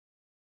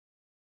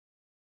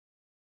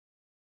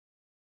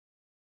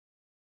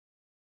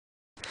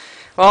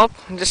Well,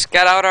 just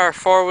got out our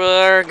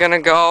four-wheeler,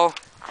 gonna go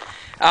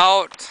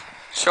out,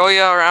 show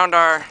you around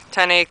our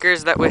 10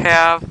 acres that we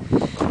have.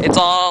 It's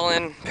all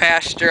in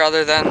pasture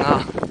other than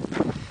the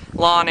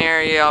lawn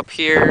area up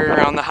here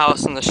around the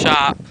house and the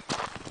shop.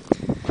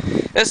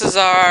 This is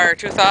our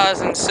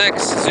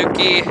 2006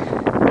 Suzuki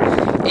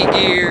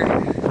Eiger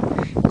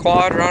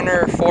Quad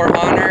Runner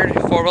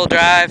 400, four-wheel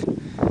drive,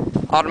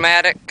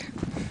 automatic,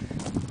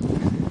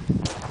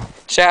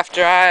 shaft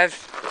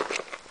drive.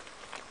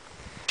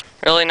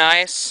 Really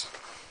nice,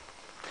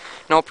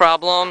 no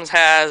problems,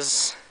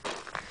 has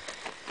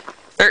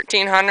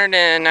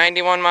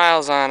 1,391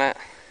 miles on it.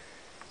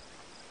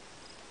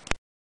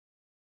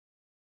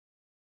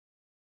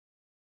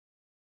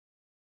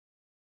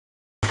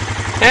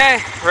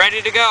 Okay,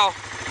 ready to go.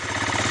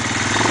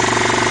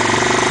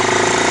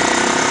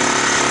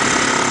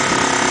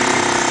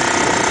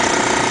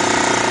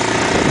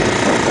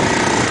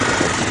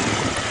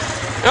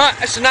 You know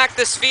what? I should knock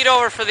this feed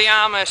over for the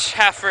Amish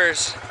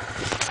heifers.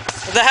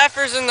 The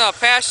heifers in the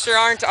pasture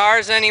aren't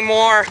ours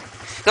anymore.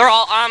 They're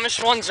all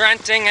Amish ones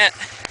renting it.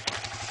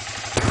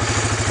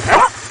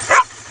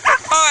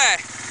 Okay,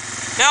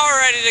 now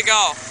we're ready to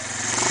go.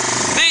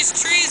 These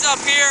trees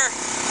up here,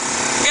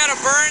 we gotta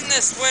burn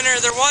this winter.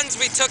 They're ones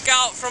we took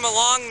out from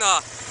along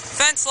the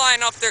fence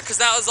line up there because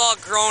that was all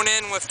grown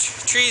in with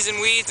trees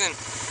and weeds, and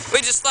we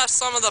just left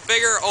some of the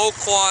bigger oak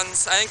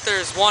ones. I think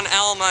there's one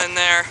elma in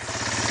there.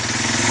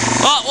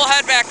 Well, we'll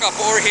head back up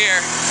over here.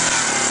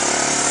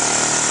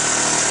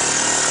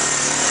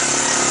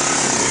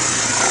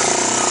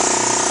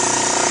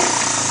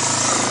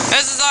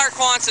 This is our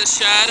Quonset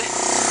shed.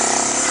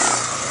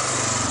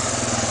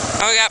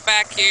 And we got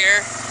back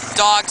here,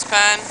 dog's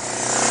pen.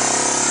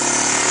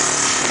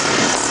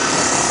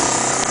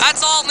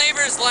 That's all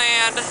neighbor's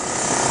land.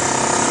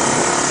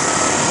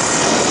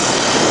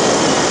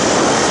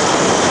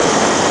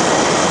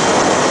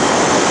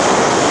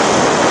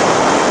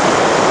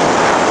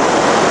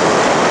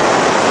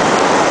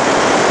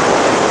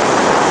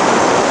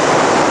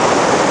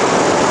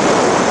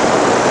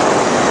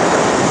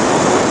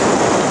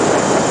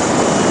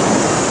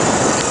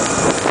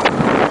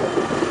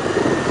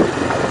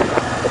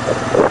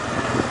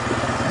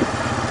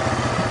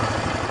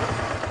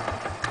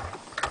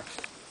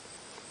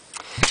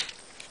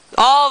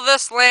 All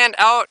this land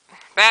out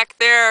back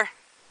there,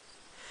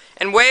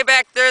 and way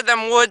back there,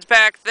 them woods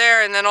back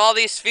there, and then all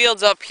these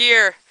fields up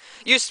here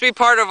used to be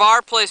part of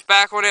our place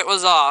back when it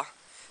was a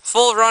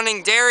full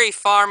running dairy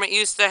farm. It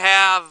used to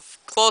have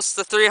close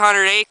to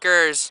 300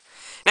 acres.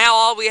 Now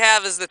all we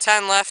have is the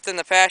 10 left in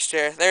the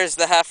pasture. There's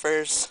the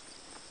heifers.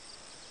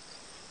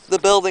 The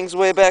building's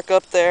way back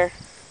up there.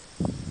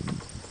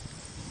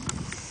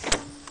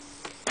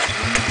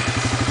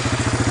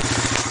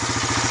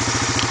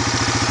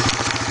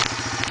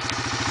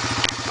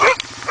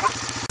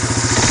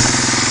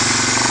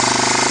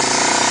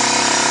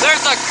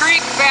 There's a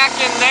creek back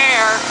in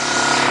there.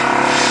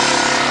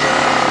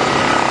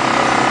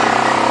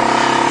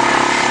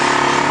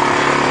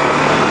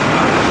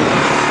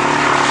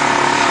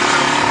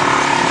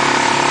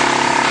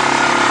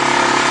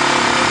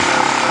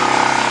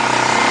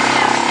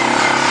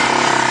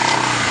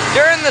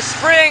 During the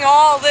spring,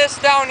 all this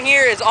down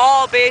here is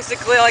all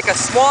basically like a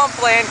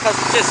swampland because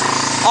it's just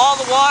all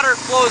the water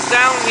flows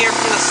down here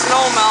from the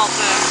snow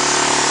melting.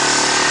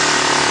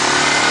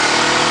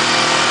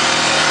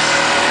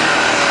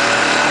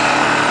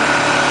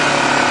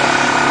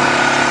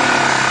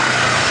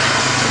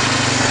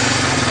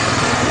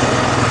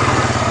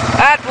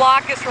 That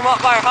block is from up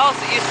by our house.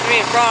 It used to be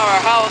in front of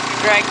our house. We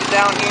dragged it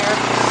down here.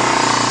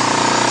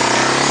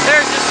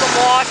 There's just some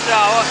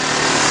washout.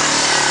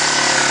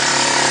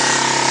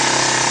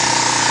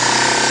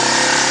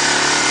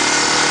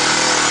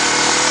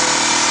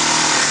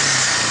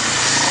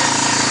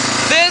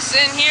 This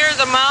in here,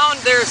 the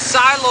mound, there's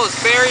silos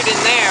buried in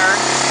there.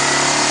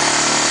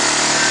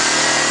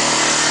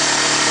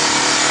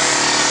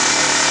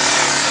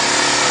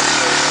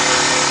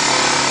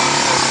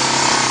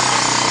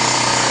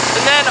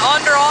 And then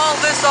under all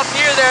this up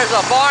here, there's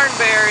a barn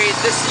buried.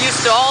 This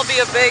used to all be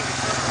a big,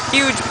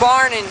 huge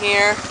barn in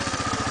here.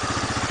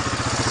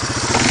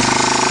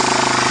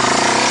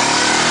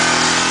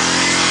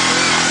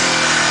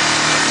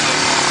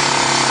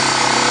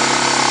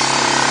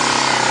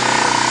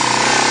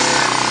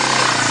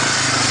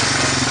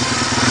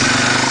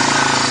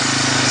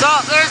 So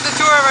there's the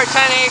tour of our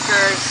 10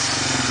 acres.